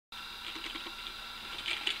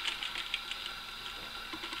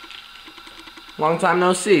Long time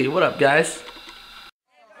no see. What up, guys?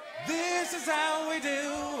 This is how we do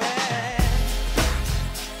it.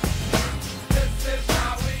 This is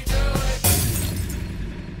how we do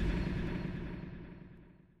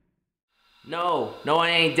it. No, I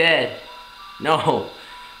ain't dead. No.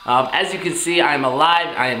 As you can see, I am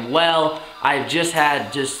alive. I am well. I've just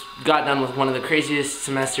got done with one of the craziest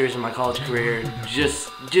semesters in my college career. Just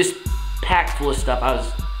packed full of stuff. I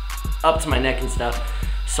was up to my neck and stuff.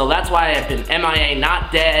 So that's why I've been MIA,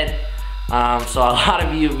 not dead. So a lot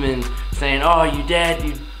of you have been saying, "Oh, you dead?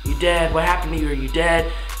 You dead? What happened to you? Are you dead?"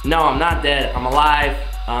 No, I'm not dead. I'm alive.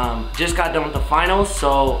 Just got done with the finals,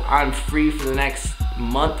 so I'm free for the next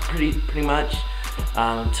month, pretty much.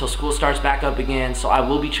 Until school starts back up again, so I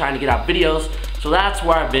will be trying to get out videos. So that's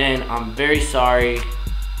where I've been. I'm very sorry.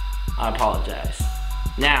 I apologize.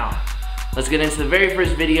 Now, let's get into the very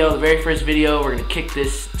first video. The very first video we're gonna kick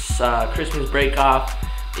this Christmas break off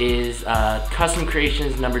is custom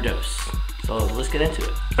creations number 2. So let's get into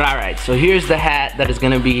it. All right, so here's the hat that is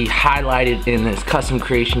gonna be highlighted in this custom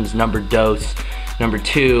creations number 2.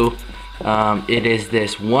 It is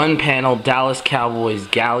this one panel Dallas Cowboys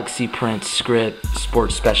Galaxy print script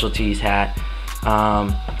sports specialties hat.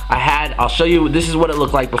 I'll show you, this is what it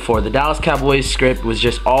looked like before. The Dallas Cowboys script was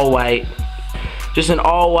just all white. Just an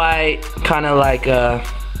all white, kind of like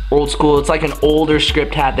old school. It's like an older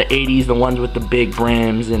script hat, the 80s, the ones with the big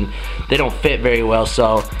brims, and they don't fit very well.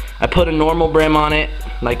 So I put a normal brim on it,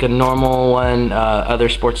 like a normal one, other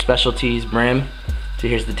sports specialties brim. So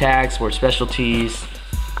here's the tag, sports specialties,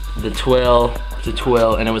 the twill,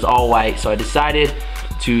 and it was all white. So I decided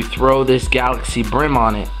to throw this Galaxy brim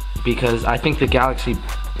on it because I think the Galaxy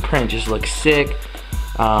print just looks sick.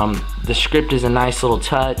 The script is a nice little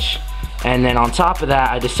touch, and then on top of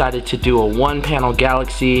that I decided to do a one panel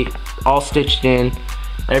Galaxy, all stitched in.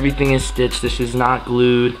 Everything is stitched. This is not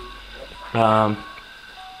glued. Yeah,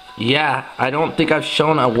 I don't think I've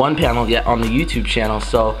shown a one panel yet on the YouTube channel,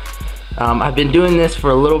 so I've been doing this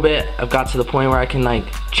for a little bit. I've got to the point where I can like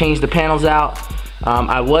change the panels out.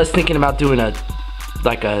 I was thinking about doing a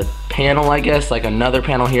panel, I guess, like another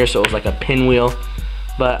panel here, so it was like a pinwheel.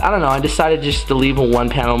 But I don't know, I decided just to leave a one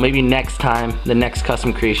panel. Maybe next time, the next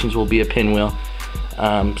custom creations will be a pinwheel.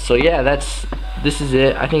 So yeah, this is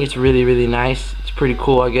it. I think it's really nice. It's pretty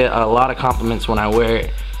cool. I get a lot of compliments when I wear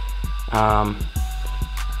it.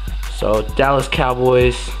 So Dallas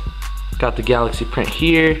Cowboys, got the Galaxy print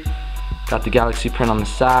here. Got the Galaxy print on the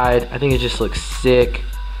side. I think it just looks sick.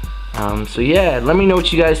 So yeah, let me know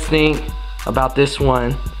what you guys think about this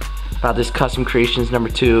one, about this custom creations number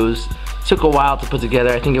 2. It took a while to put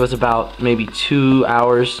together. I think it was about maybe 2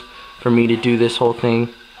 hours for me to do this whole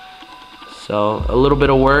thing. So a little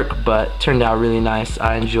bit of work, but turned out really nice.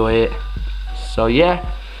 I enjoy it. So yeah,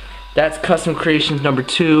 that's custom creations number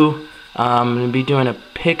 2. I'm gonna be doing a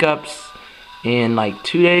pickups in like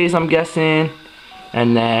 2 days, I'm guessing.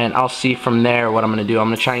 And then I'll see from there what I'm gonna do. I'm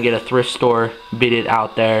gonna try and get a thrift store, bid it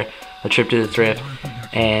out there, a trip to the thrift.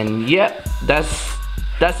 And yep, that's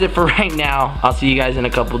it for right now. I'll see you guys in a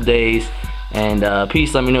couple days. And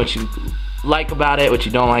peace. Let me know what you like about it, what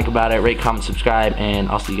you don't like about it. Rate, comment, subscribe, and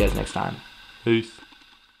I'll see you guys next time. Peace.